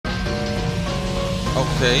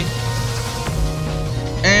Okay.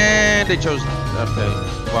 And they chose. Okay.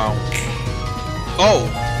 Wow.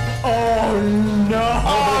 Oh. Oh no!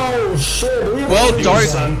 Oh shit! Well,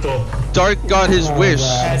 Dark got his wish.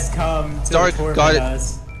 Has come to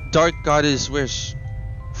us. Dark got his wish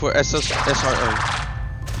for SRR.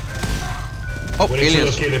 Oh, we need alien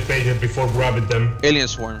to locate the pages before grabbing them. Alien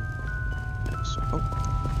swarm. Oh.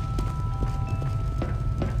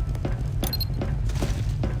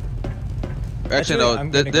 Actually, no.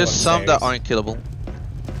 There's some that aren't killable.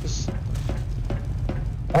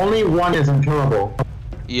 Only one is unkillable.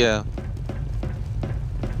 Yeah.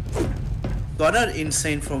 Got that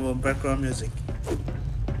insane from background music.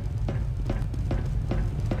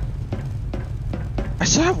 I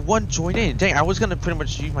still have one join in. Dang, I was gonna pretty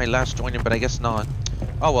much use my last join in, but I guess not.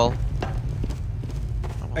 Oh well.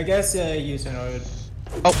 I guess use an order.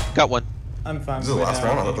 Oh, got one. I'm fine. This is the last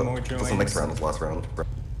round. I thought this is the next round. This last round.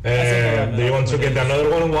 Do you want to get another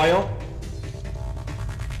one while?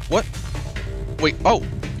 What? Wait. Oh.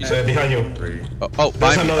 Behind you. Oh.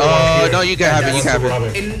 No, you can have it. You can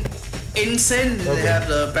have it. Insane. They have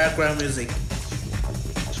the background music.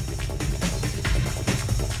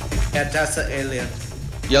 Yeah, that's the alien.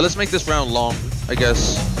 Yeah, let's make this round long, I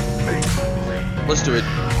guess. Let's do it.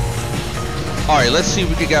 Alright, let's see if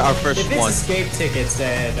we can get our first if one. If it's escape tickets,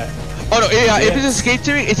 then... Oh no, yeah, if it's escape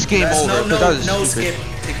ticket, it's game over. No escape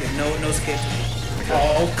ticket. No escape ticket.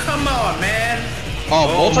 Oh, come on, man.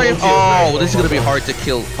 Oh, oh, this is gonna be hard to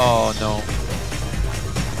kill. Oh, no.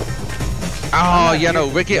 Oh, yeah, no,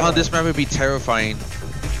 Ricket on this map would be terrifying.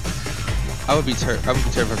 I would be terrified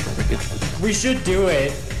for Ricket. We should do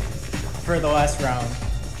it for the last round.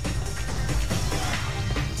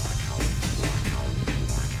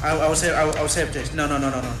 I will save this. No.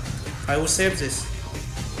 I will save this.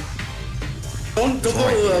 Don't go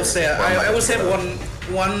upstairs. I will save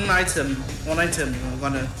one item. One item. I'm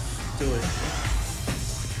gonna do it.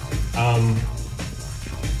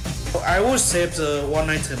 I will save the one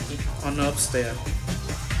item on the upstairs.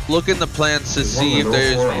 Look in the plants to see if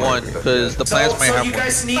there's one, because the plants might have you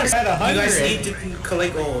guys one. Need to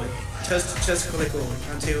collect all. Just collect all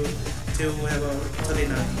until we have a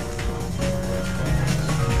 39.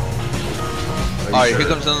 Alright, here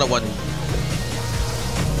comes another one.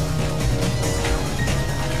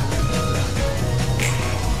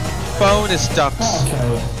 Bonus ducks.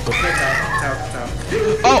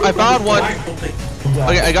 Oh, I found one.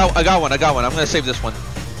 Okay, I got one. I'm gonna save this one.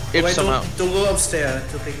 If wait, somehow. Don't go upstairs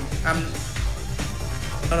to pick him.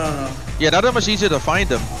 No. Yeah, not that much easier to find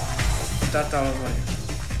them. That way.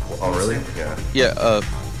 Oh really? Yeah. Yeah.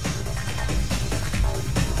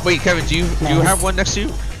 Wait, Kevin, do you have one next to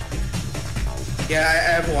you? Yeah, I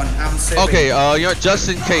have one. I'm saving. Okay, you know, just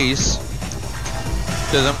in case,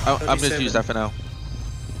 because I'm gonna use that for now.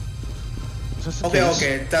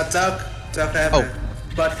 Okay. That duck have it.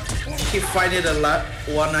 But keep finding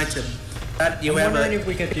one item. That you have if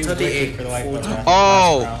we could do 38 for like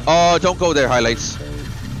don't go there, highlights.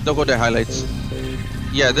 Don't go there, highlights.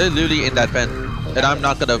 Yeah, they're literally in that vent, and I'm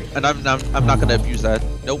not gonna abuse that.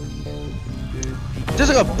 Nope. There's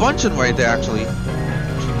like a bunch of them right there, actually.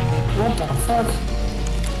 What the fuck?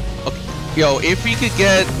 Okay, yo, if we could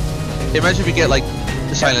get, imagine if we get like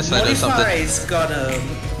the silent slide or something. Modify's got a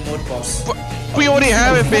mode boss. We already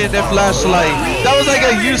have it in the flashlight. That was like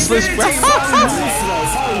a useless.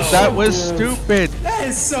 That was stupid. That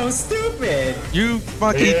is so stupid. You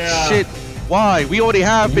fucking shit. Why? We already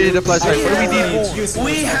have it in the flashlight. What do we need more?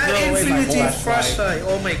 We had infinity flashlight.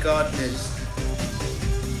 Oh my godness.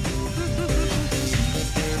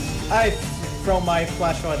 I throw my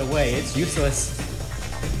flashlight away. It's useless.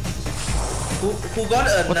 Who got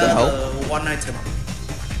another one item?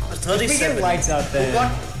 37. If we get lights out there.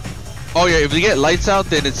 Oh yeah, if we get lights out,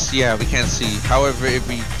 then it's we can't see. However, if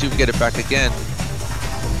we do get it back again,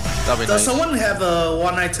 that'll be nice. Does someone have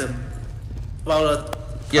one item? Well,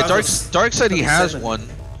 yeah, Dark said he has one.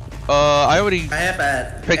 I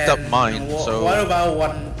have picked up mine. So what about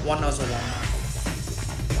one other one?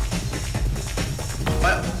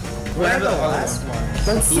 Where the last one?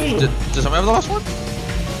 Let's see. Does someone have the last one?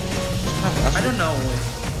 I don't know.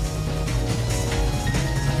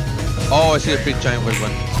 Oh, I see a big giant red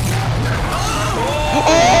one. Oh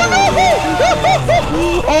no!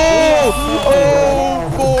 Oh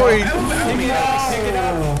boy!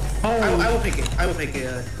 I will pick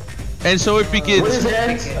it. And so it begins. What is it?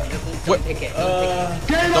 Don't pick it. Don't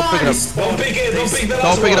pick it up. Don't pick it.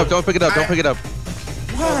 Don't pick it up. Don't pick it up. Don't pick it up.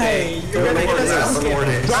 Why?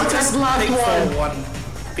 Don't just last one.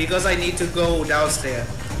 Because I need to go downstairs.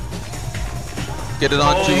 Get it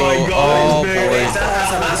on too low. Oh boy.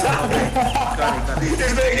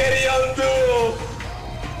 It's getting on too.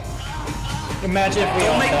 Imagine if we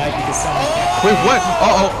all died because someone kept... Wait, what?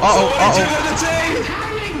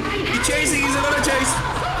 He's chasing, he's another chase.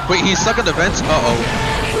 Wait, he's stuck in the vents? What?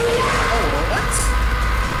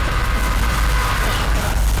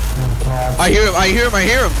 I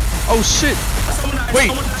hear him. Oh shit.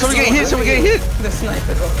 Wait, someone getting hit. The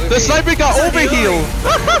sniper got The sniper got overhealed.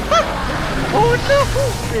 Oh no.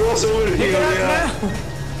 He was overhealed, yeah.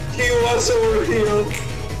 He was overhealed.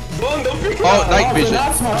 Don't pick it Oh, up. night vision.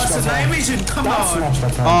 What's the night vision? Come on.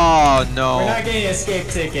 Oh We're no. not getting escape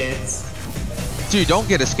tickets. Dude, don't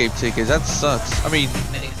get escape tickets. That sucks. I mean,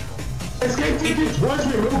 Escape tickets was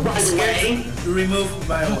removed by the way. Removed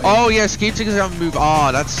by the way. oh yeah, escape tickets haven't moved.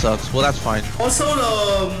 Oh, that sucks. Well, that's fine. Also,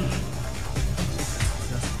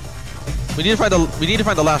 We need to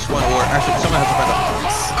find the last one, or actually, someone has to find the.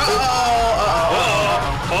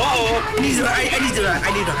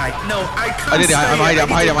 I need to hide. No, I can't.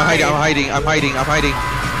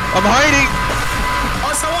 I'm hiding.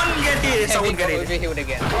 Oh, someone get hit. Someone get hit. overhealed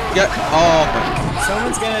again. Yeah. Oh.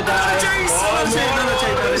 Someone's gonna die. Chase.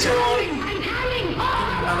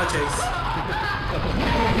 Another chase.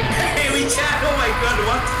 Hey, we chat. Oh my god,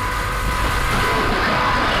 what?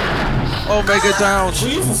 Omega down.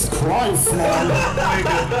 Jesus Christ,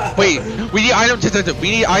 man. Wait, we need item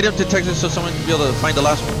detector. So someone can be able to find the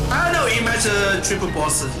last one. I don't know. He might triple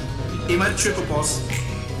boss.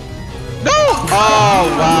 No! Oh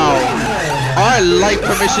wow. Our light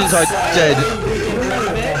permissions are dead.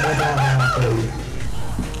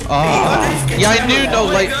 Yeah, I knew no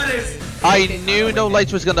light. I knew no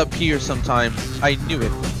lights was gonna appear sometime. I knew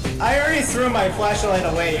it. I already threw my flashlight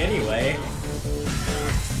away anyway.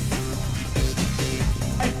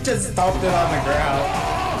 I just dumped it on the ground.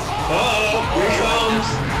 Here he comes.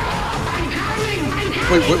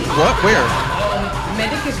 Wait, what? Where?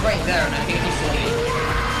 Medic is right there, and I think he's leaving.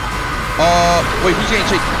 Wait, who's getting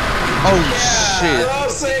chased? Oh shit. Oh,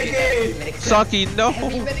 Saki. Medic's Saki, no.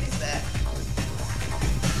 there. Medic's there.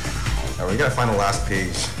 Oh, we gotta find the last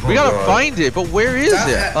page. We Oh, gotta God. find it, but where is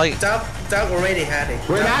it? Like, Doug already had it.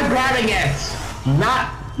 We're not grabbing it.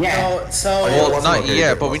 Not yet. So well, Last not one, okay,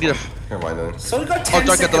 yet, good, but we last need one. to. Never mind then. we got 10 Oh,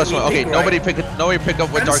 Dark got the last seconds one. we Okay, pick, nobody right? pick up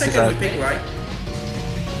what 10 Dark is seconds we at. pick, right?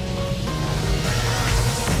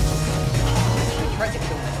 Tried to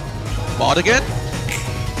kill me. Mod again?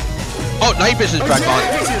 Oh, night vision's back on.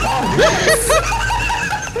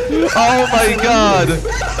 Oh my god.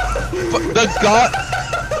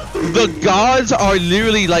 The gods are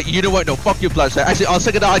literally like, you know what? No, fuck your flashlight. Actually, I'll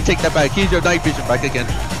second that. I take that back. Here's your night vision back again.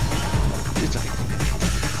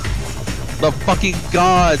 The fucking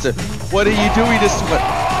gods. What are you doing this to me?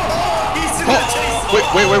 Wait,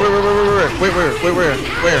 where?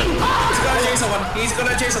 He's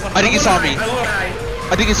gonna chase someone. I think he saw me.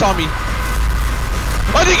 I think he saw me.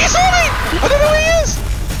 I think he saw me! I don't know where he is!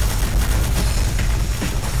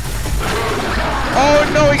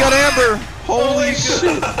 Oh no, he got Amber! Holy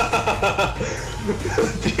shit!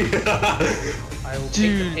 I will pick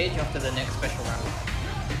Dude. the page after the next special round.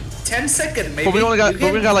 10 seconds, maybe. But we only got, You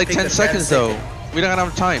can like pick 10 the seconds though. We don't have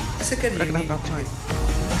enough time. Second, We're not gonna have enough time.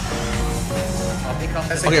 I'll pick up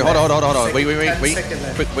the Okay, hold on. Wait for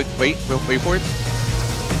it.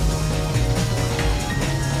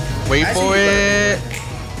 Wait for it.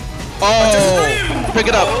 Oh! Pick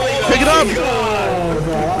it up! Pick it up!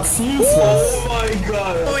 That's useless. Oh my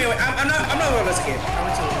god. Oh wait, I'm not gonna escape. I'm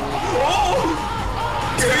gonna Oh!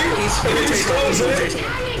 He's gonna chase him.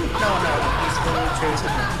 No, he's gonna chase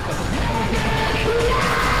him.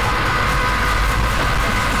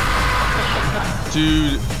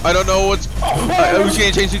 Dude, I don't know what's. Who's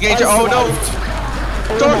getting changed? Oh no!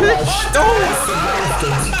 Dark! No!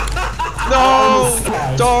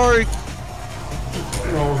 No! Dark!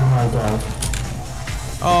 Oh my god.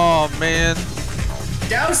 Oh man.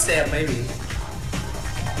 Downstairs, maybe.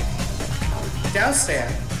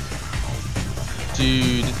 Downstairs.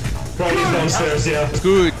 Dude. Probably downstairs, yeah.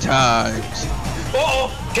 Good times.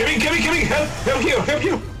 Oh! Kevin! Help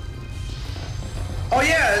you! Oh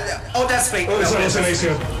yeah. Oh, that's fake. Oh, No, sorry, that's-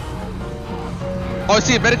 here. Oh, I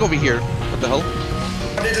see a medic over here. What the hell?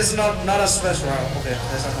 This is not a special round. Okay,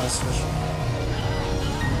 that's not a special.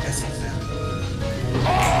 That's it.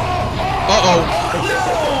 Uh-oh.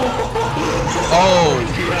 Oh,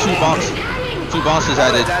 two bosses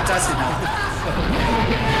added. That's enough.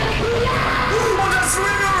 Oh, that's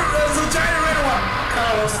River! That's a giant red one!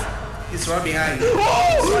 Carlos, he's right behind you.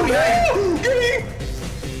 He's right behind you.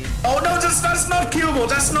 Oh no, that's not killable.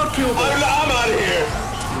 That's not killable. I'm out of here.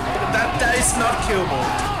 That is not killable.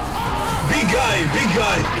 Big guy.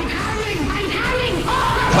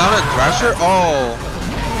 Clown and Thrasher? Oh.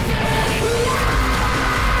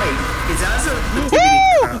 Wait, is that a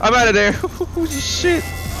Woo! I'm out of there. Holy shit.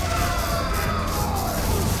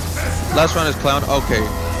 Last round is clown. Okay.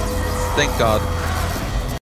 Thank God.